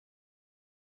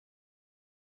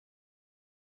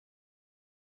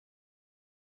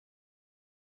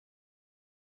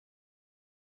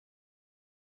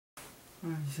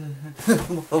Oh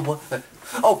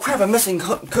crap, I'm missing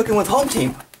cooking with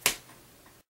HomeTeam.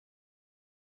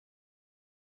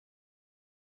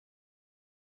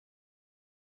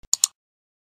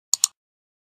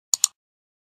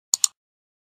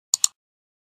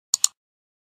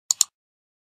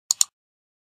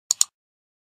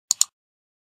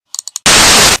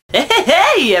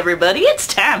 Hey everybody, it's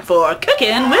time for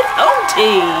Cooking with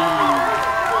HomeTeam!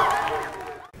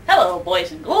 Hello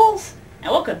boys and ghouls,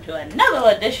 and welcome to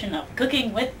another edition of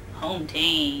Cooking with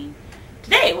HomeTeam.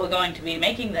 Today we're going to be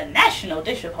making the national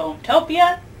dish of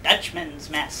Hometopia, Dutchman's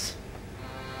Mess.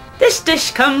 This dish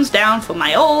comes down from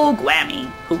my old Gwammy,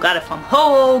 who got it from her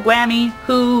old Gwammy,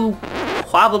 who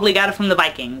probably got it from the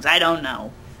Vikings, I don't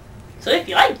know. So if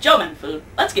you like German food,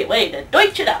 let's get ready to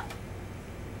Deutsch it up.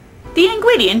 The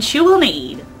ingredients you will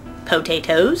need: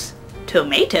 potatoes,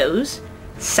 tomatoes,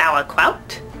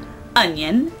 sauerkraut,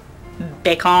 onion,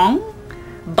 bacon,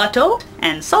 butter,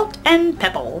 and salt and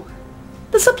pepper.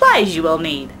 The supplies you will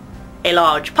need: a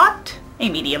large pot, a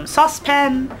medium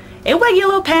saucepan, a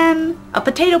regular pan, a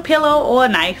potato peeler or a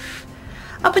knife,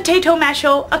 a potato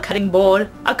masher, a cutting board,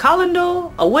 a colander,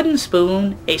 a wooden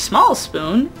spoon, a small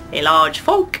spoon, a large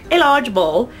fork, a large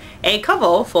bowl, a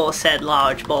cover for said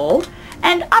large bowl,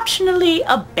 and optionally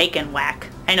a bacon whack.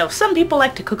 I know some people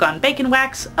like to cook on bacon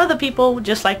wax, other people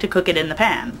just like to cook it in the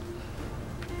pan.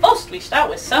 First we start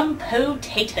with some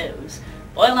potatoes.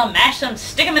 Boil them, mash them,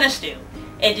 stick them in a stew.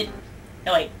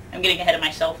 No wait, I'm getting ahead of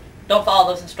myself. Don't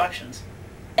follow those instructions.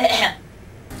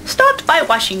 Start by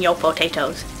washing your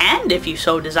potatoes, and if you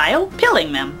so desire,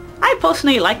 peeling them. I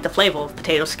personally like the flavor of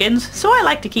potato skins, so I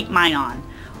like to keep mine on.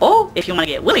 Or, if you want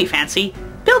to get really fancy,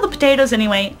 peel the potatoes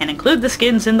anyway and include the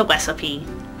skins in the recipe.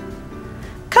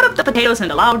 Cut up the potatoes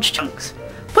into large chunks.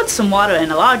 Put some water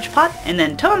in a large pot and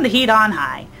then turn the heat on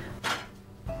high.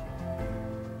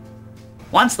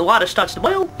 Once the water starts to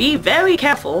boil, be very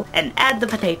careful and add the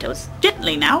potatoes,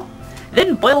 gently now.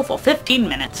 Then boil for 15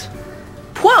 minutes.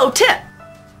 Pro tip!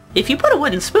 If you put a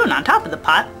wooden spoon on top of the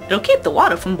pot, it'll keep the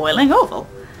water from boiling over.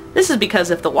 This is because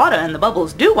if the water and the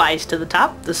bubbles do rise to the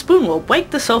top, the spoon will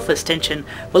break the surface tension,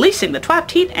 releasing the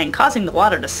trapped heat and causing the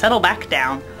water to settle back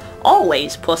down.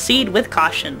 Always proceed with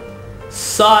caution.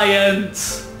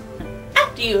 Science!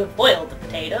 After you have boiled the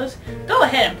potatoes, go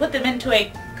ahead and put them into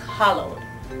a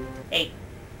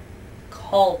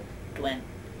cauldron.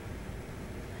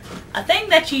 A thing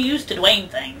that you use to drain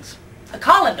things. A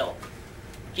colander.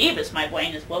 Jeebus, my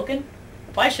brain is broken.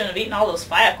 I probably shouldn't have eaten all those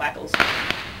firecrackers.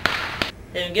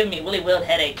 They've been giving me really weird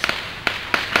headaches.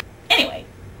 Anyway,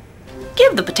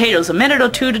 give the potatoes a minute or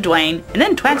two to drain, and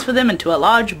then transfer them into a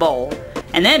large bowl.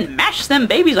 And then mash them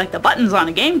babies like the buttons on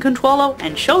a game controller,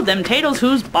 and show them taters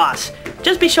who's boss.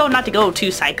 Just be sure not to go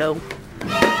too psycho.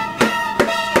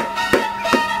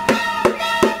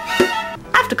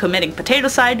 After committing potato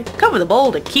side, cover the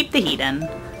bowl to keep the heat in.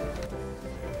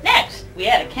 Next, we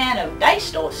add a can of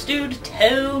diced or stewed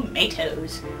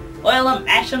tomatoes. Boil them,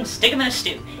 mash them, stick them in a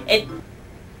stew.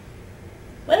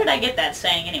 Where did I get that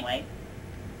saying anyway?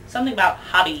 Something about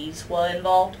hobbies were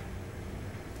involved.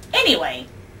 Anyway,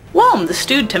 warm the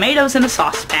stewed tomatoes in a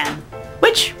saucepan.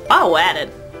 Which, while we're at it,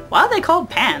 why are they called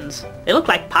pans? They look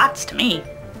like pots to me.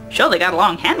 Sure, they got a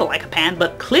long handle like a pan,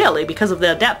 but clearly because of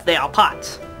their depth they are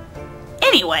pots.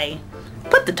 Anyway,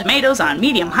 put the tomatoes on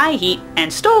medium-high heat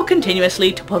and stir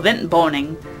continuously to prevent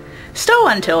burning. Stir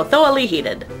until thoroughly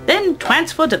heated. Then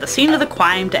transfer to the scene of the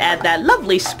crime to add that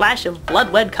lovely splash of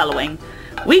blood red coloring.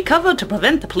 We cover to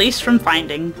prevent the police from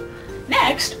finding.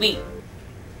 Next, we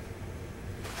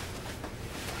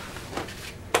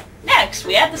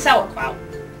add the sauerkraut.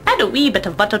 Add a wee bit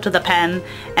of butter to the pan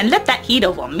and let that heat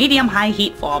over medium-high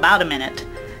heat for about a minute.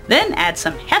 Then add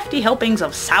some hefty helpings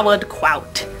of soured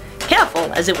kraut.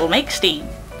 Careful, as it will make steam.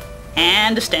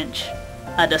 And a stench.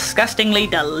 A disgustingly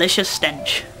delicious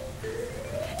stench.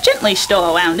 Gently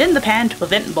stir around in the pan to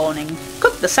prevent burning.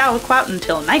 Cook the sauerkraut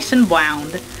until nice and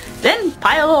browned. Then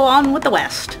pile on with the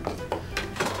rest.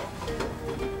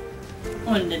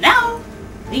 And now,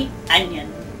 the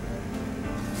onion.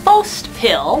 First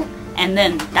peel, and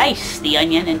then dice the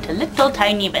onion into little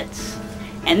tiny bits.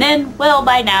 And then, well,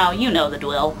 by now, you know the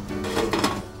drill.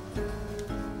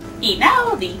 And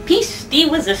now, the piece de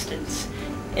resistance.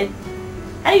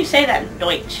 How do you say that in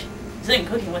Deutsch? It's in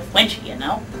cooking with French, you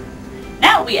know.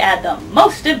 Now we add the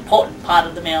most important part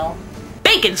of the meal.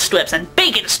 Bacon strips and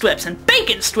bacon strips and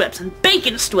bacon strips and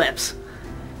bacon strips.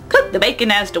 Cook the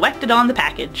bacon as directed on the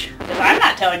package. Because I'm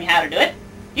not telling you how to do it.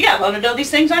 You gotta learn to do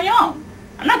these things on your own.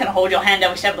 I'm not gonna hold your hand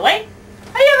every step of the way.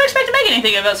 How do you ever expect to make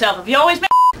anything of yourself if you always make...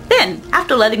 Then,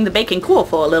 after letting the bacon cool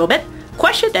for a little bit,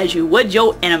 crush it as you would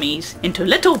your enemies into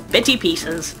little bitty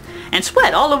pieces. and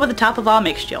spread all over the top of our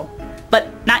mixture. But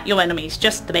not your enemies,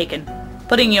 just the bacon.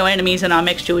 Putting your enemies in our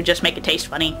mixture would just make it taste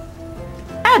funny.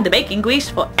 Add the bacon grease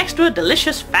for extra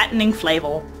delicious fattening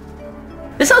flavor.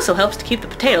 This also helps to keep the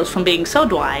potatoes from being so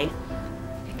dry.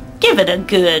 Give it a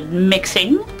good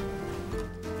mixing.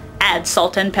 Add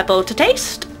salt and pepper to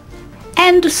taste.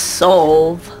 And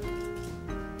serve.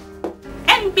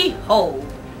 And behold,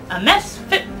 a mess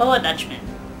fit for a Dutchman.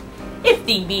 If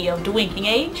thee be of the winking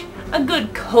age, a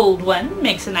good cold one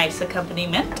makes a nice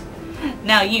accompaniment.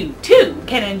 Now you too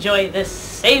can enjoy this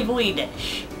savory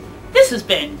dish. This has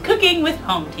been Cooking with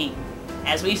HomeTeam.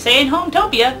 As we say in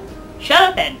Hometopia, shut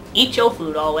up and eat your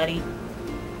food already.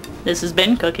 This has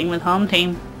been Cooking with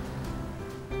HomeTeam.